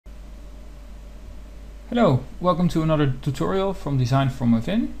Hello, welcome to another tutorial from Design from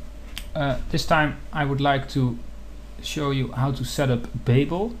Within. This time I would like to show you how to set up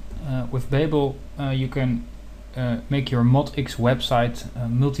Babel. With Babel you can make your MODX website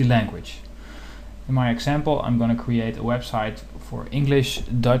multi-language. In my example I'm going to create a website for English,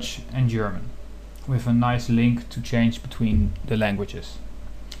 Dutch and German with a nice link to change between the languages.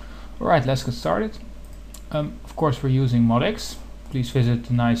 Alright, let's get started. Of course we're using MODX. Please visit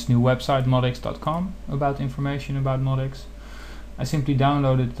the nice new website modx.com about information about MODX. I simply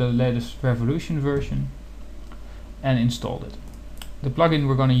downloaded the latest Revolution version and installed it. The plugin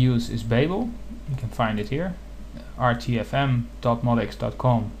we're going to use is Babel. You can find it here,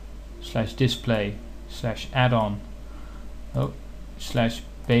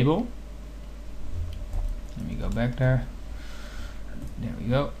 rtfm.modx.com/display/add-on/Babel. Let me go back there. There we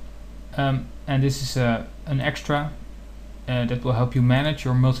go. And this is an extra that will help you manage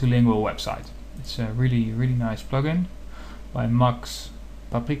your multilingual website. It's a really nice plugin by Max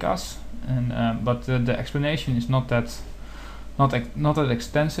Paprikas, and but the explanation is not that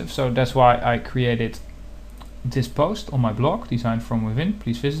extensive, so that's why I created this post on my blog, Design from Within.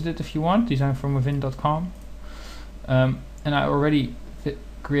 Please visit it if you want, designfromwithin.com. And I already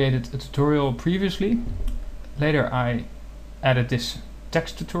created a tutorial previously. Later I added this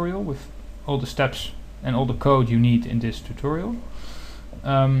text tutorial with all the steps and all the code you need in this tutorial.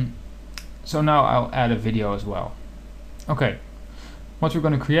 So now I'll add a video as well. Okay, what we're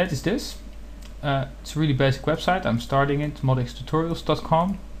going to create is this. It's a really basic website. I'm starting it,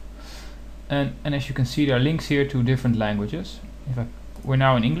 modxtutorials.com, and as you can see there are links here to different languages. We're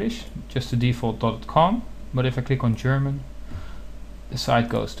now in English, just the default.com, but if I click on German, the site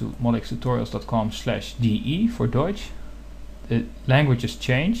goes to modxtutorials.com/de for Deutsch. The language has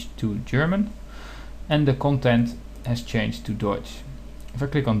changed to German, and the content has changed to Deutsch. If I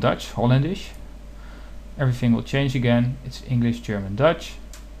click on Dutch, Holländisch, everything will change again. It's English, German, Dutch.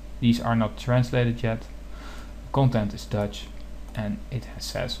 These are not translated yet. The content is Dutch, and it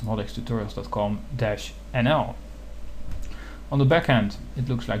says modxtutorials.com-nl. On the back end, it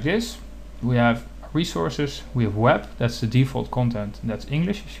looks like this. We have resources, we have web, that's the default content, and that's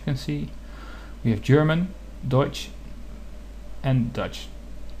English, as you can see. We have German, Deutsch, and Dutch,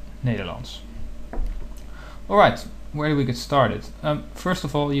 Nederlands. Alright, where do we get started? First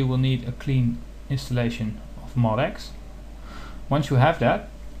of all, you will need a clean installation of MODX. Once you have that,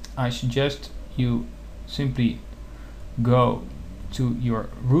 I suggest you simply go to your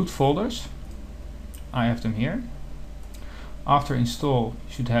root folders. I have them here. After install,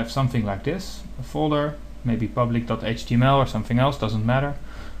 you should have something like this, a folder, maybe public.html or something else, doesn't matter,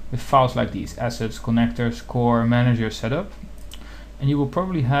 with files like these: assets, connectors, core, manager, setup. And you will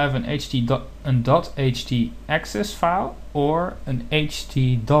probably have an .ht file or an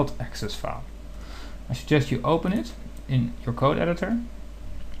ht.access file. I suggest you open it in your code editor,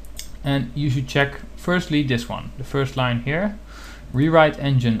 and you should check firstly this one, the first line here, rewrite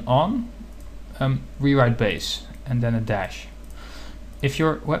engine on, rewrite base, and then a dash. If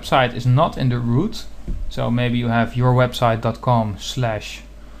your website is not in the root, so maybe you have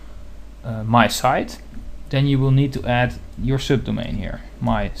yourwebsite.com/my site, then you will need to add your subdomain here,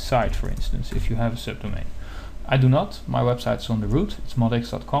 my site for instance, if you have a subdomain. I do not, my website's on the root, it's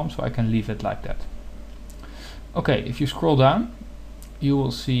modx.com, so I can leave it like that. Okay, if you scroll down, you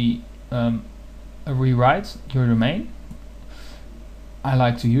will see a rewrite your domain. I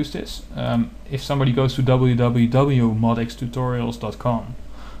like to use this. If somebody goes to www.modxtutorials.com,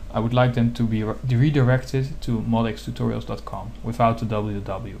 I would like them to be redirected to modxtutorials.com without the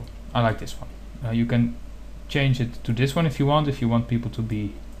www. I like this one. You can change it to this one if you want people to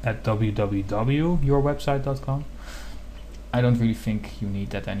be at www.yourwebsite.com. I don't really think you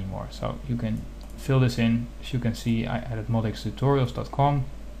need that anymore, so you can fill this in. As you can see, I added modxtutorials.com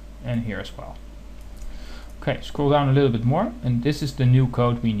and here as well. Okay, scroll down a little bit more, and this is the new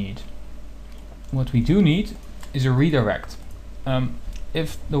code we need. What we do need is a redirect.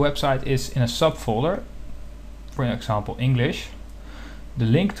 If the website is in a subfolder, for example English, the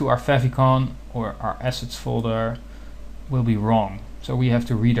link to our favicon or our assets folder will be wrong, so we have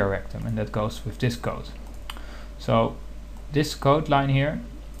to redirect them, and that goes with this code. So this code line here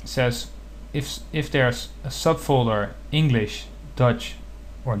says if there's a subfolder English, Dutch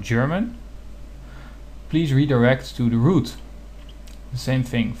or German, please redirect to the root. The same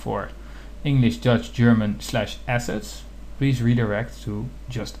thing for English, Dutch, German /assets, please redirect to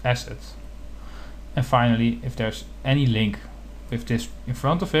just assets. And finally, if there's any link with this in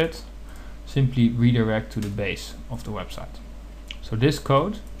front of it, simply redirect to the base of the website. So this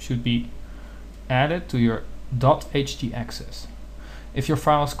code should be added to your .ht access. If your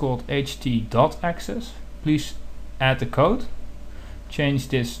file is called ht.access, please add the code, change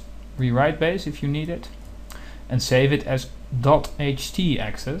this rewrite base if you need it, and save it as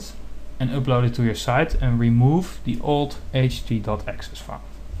 .ht.access and upload it to your site and remove the old ht.access file.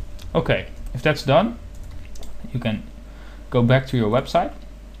 Okay, if that's done, you can go back to your website.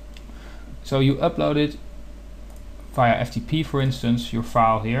 So you uploaded via FTP, for instance, your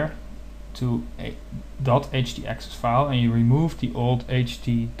file here to a .ht.access file, and you remove the old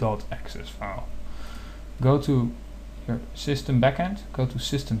ht.access file. Go to your system backend, go to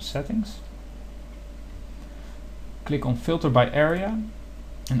system settings, click on filter by area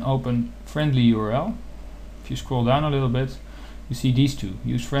and open friendly URL. If you scroll down a little bit, you see these two,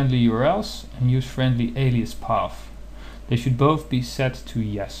 use friendly URLs and use friendly alias path. They should both be set to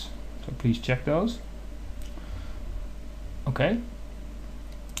yes, so please check those. Okay,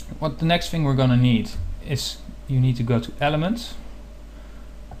 what the next thing we're gonna need is you need to go to Elements,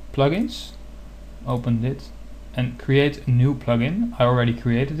 Plugins, open it and create a new plugin. I already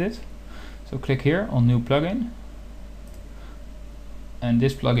created it, so click here on New Plugin, and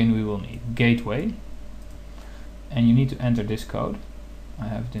this plugin we will need, Gateway, and you need to enter this code. I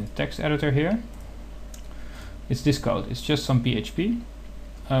have it in the text editor here. It's this code, it's just some PHP,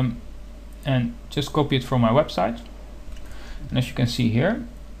 and just copy it from my website. And as you can see here,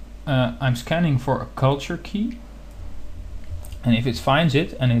 I'm scanning for a culture key, and if it finds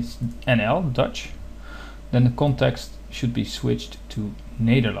it and it's NL, Dutch, then the context should be switched to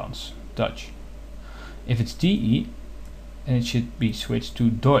Netherlands, Dutch. If it's DE, then it should be switched to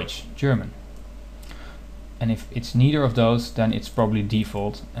Deutsch, German. And if it's neither of those, then it's probably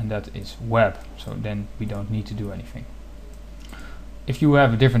default, and that is web, so then we don't need to do anything. If you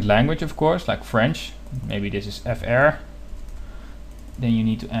have a different language, of course, like French, maybe this is FR, then you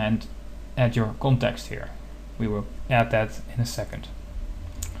need to add your context here. We will add that in a second.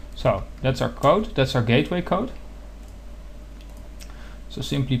 So that's our code, that's our gateway code. So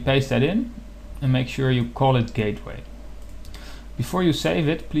simply paste that in and make sure you call it gateway. Before you save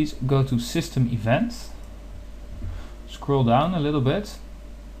it, please go to System Events, scroll down a little bit,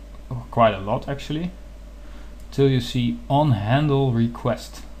 or quite a lot actually, till you see On Handle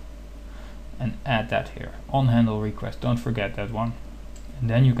Request, and add that here, On Handle Request, don't forget that one. And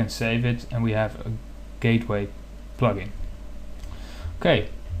then you can save it and we have a gateway plugin. Okay,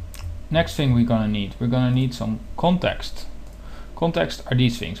 next thing we're gonna need some context. Context are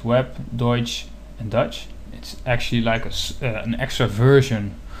these things, web, Deutsch and Dutch. It's actually like an extra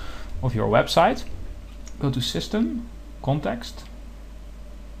version of your website. Go to System, Context,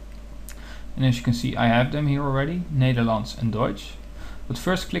 and as you can see I have them here already, Netherlands and Deutsch. But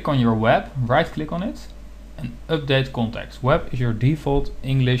first click on your web, right click on it and update context. Web is your default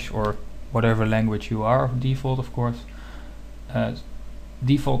English or whatever language you are, default of course,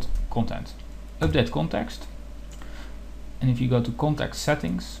 default content. Update context, and if you go to context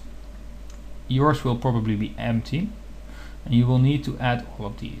settings, yours will probably be empty and you will need to add all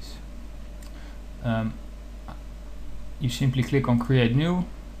of these. You simply click on create new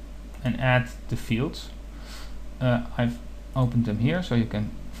and add the fields. I've opened them here so you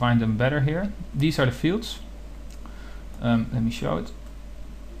can find them better here. These are the fields. Let me show it.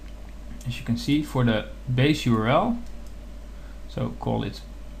 As you can see, for the base URL, so call it,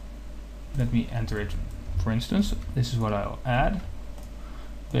 let me enter it, for instance, this is what I'll add,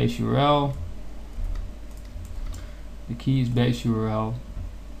 base URL, the key is base URL,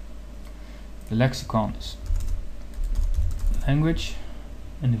 the lexicon is language,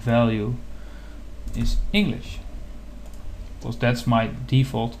 and the value is English, because that's my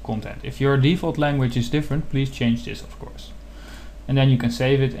default content. If your default language is different, please change this of course. And then you can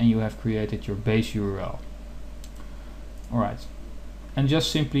save it and you have created your base URL. Alright, and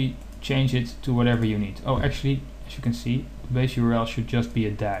just simply change it to whatever you need. Oh, actually, as you can see, the base URL should just be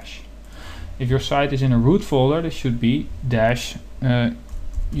a dash. If your site is in a root folder, this should be dash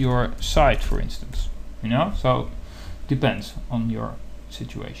your site, for instance. You know, so depends on your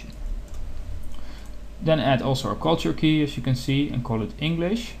situation. Then add also a culture key, as you can see, and call it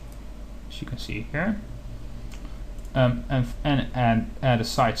English, as you can see here. And add a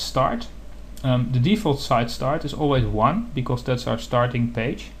site start. The default site start is always 1 because that's our starting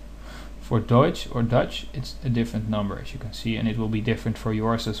page. For Deutsch or Dutch, it's a different number, as you can see, and it will be different for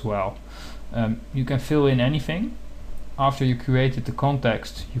yours as well. You can fill in anything. After you created the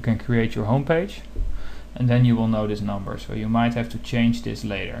context, you can create your homepage, and then you will know this number. So you might have to change this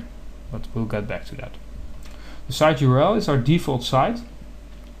later, but we'll get back to that. The site URL is our default site.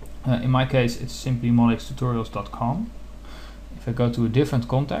 In my case, it's simply modxtutorials.com. If I go to a different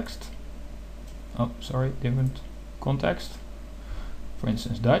context, different context, for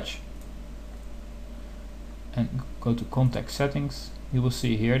instance Dutch, and go to context settings, you will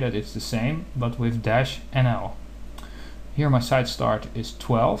see here that it's the same but with -NL. Here my site start is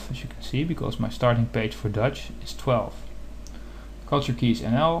 12, as you can see, because my starting page for Dutch is 12. Culture key is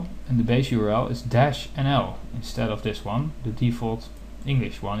NL and the base URL is -NL instead of this one. The default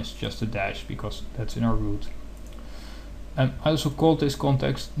English one is just a dash because that's in our root. And I also called this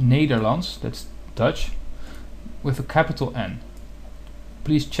context Nederlands, that's Dutch, with a capital N.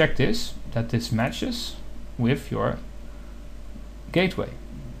 Please check this, that this matches with your gateway.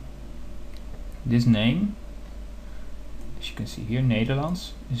 This name, as you can see here,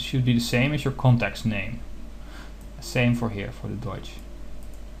 Nederlands, it should be the same as your context name. Same for here, for the Deutsch.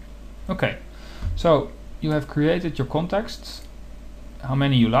 Okay, so you have created your contexts, how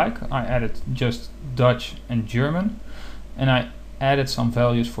many you like. I added just Dutch and German, and I added some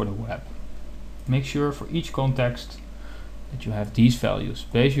values for the web. Make sure for each context that you have these values: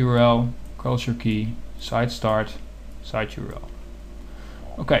 base URL, culture key, site start, site URL.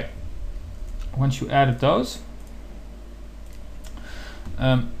 Okay, once you added those,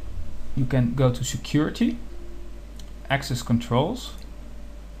 you can go to security, access controls,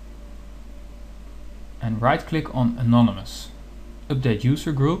 and right click on anonymous, update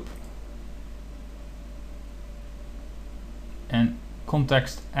user group, and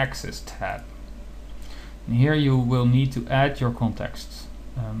context access tab. And here you will need to add your contexts.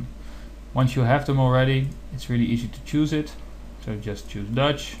 Once you have them already, it's really easy to choose it. So just choose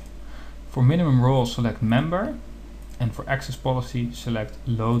Dutch. For minimum role, select member, and for access policy, select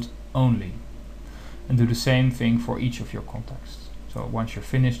load only. And do the same thing for each of your contexts. So once you're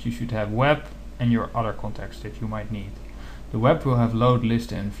finished, you should have web and your other contexts that you might need. The web will have load,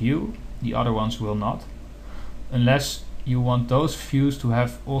 list, and view. The other ones will not, unless you want those views to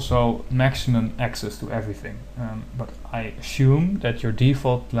have also maximum access to everything. But I assume that your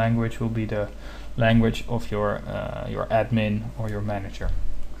default language will be the language of your admin or your manager.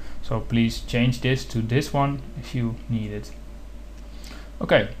 So please change this to this one if you need it.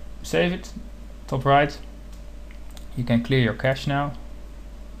 Okay, save it. Top right. You can clear your cache now.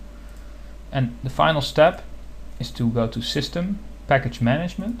 And the final step is to go to System, Package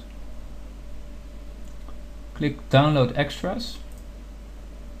Management. Click Download Extras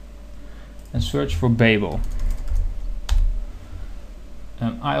and search for Babel.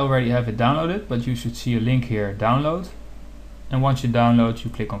 I already have it downloaded, but you should see a link here, download. And once you download,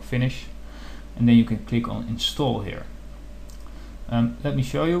 you click on Finish, and then you can click on Install here. Let me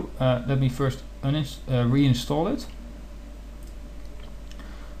show you. Let me first reinstall it.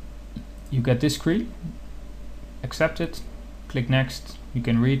 You get this screen. Accept it. Click Next. You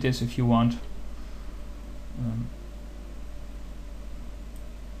can read this if you want.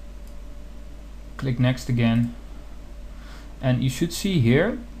 Click Next again, and you should see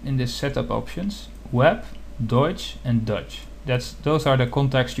here in this setup options web, Deutsch, and Dutch. Those are the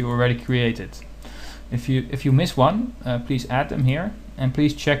contexts you already created. If you miss one, please add them here, and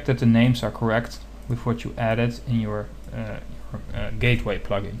please check that the names are correct with what you added in your gateway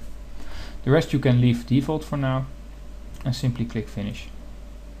plugin. The rest you can leave default for now, and simply click Finish.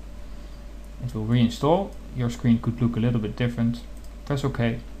 It will reinstall. Your screen could look a little bit different. Press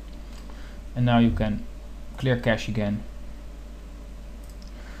OK. And now you can clear cache again.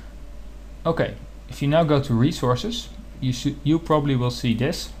 Okay, if you now go to Resources, you probably will see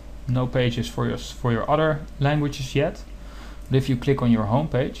this. No pages for your other languages yet. But if you click on your home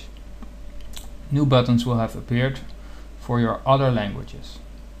page, new buttons will have appeared for your other languages.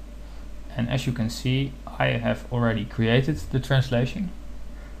 And as you can see, I have already created the translation.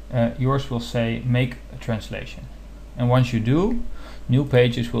 Yours will say make a translation, and once you do, new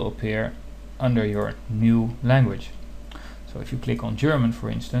pages will appear under your new language. So if you click on German, for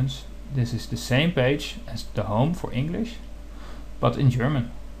instance, this is the same page as the home for English, but in German.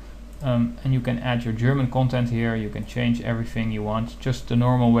 And you can add your German content here. You can change everything you want, just the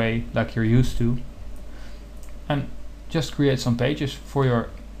normal way like you're used to, and just create some pages for your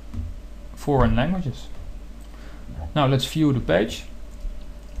foreign languages. Now let's view the page.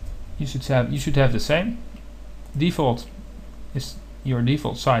 You should have the same. Default is your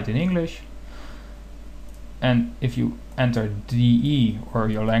default site in English, and if you enter DE or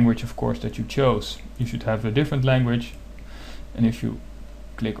your language, of course, that you chose, you should have a different language. And if you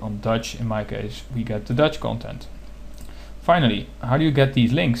click on Dutch, in my case, we get the Dutch content. Finally, how do you get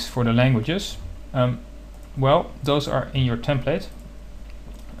these links for the languages? Well, those are in your template.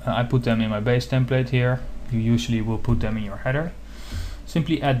 I put them in my base template here. You usually will put them in your header.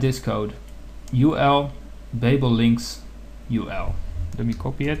 Simply add this code, UL Babel links UL. Let me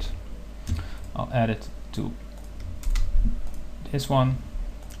copy it. I'll add it to this one.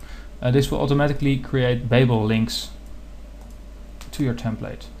 This will automatically create Babel links to your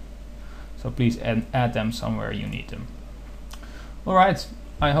template. So please add them somewhere you need them. Alright,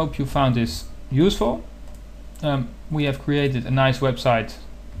 I hope you found this useful. We have created a nice website,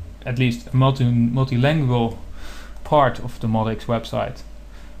 at least a multilingual part of the MODX website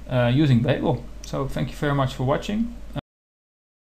using Babel. So thank you very much for watching.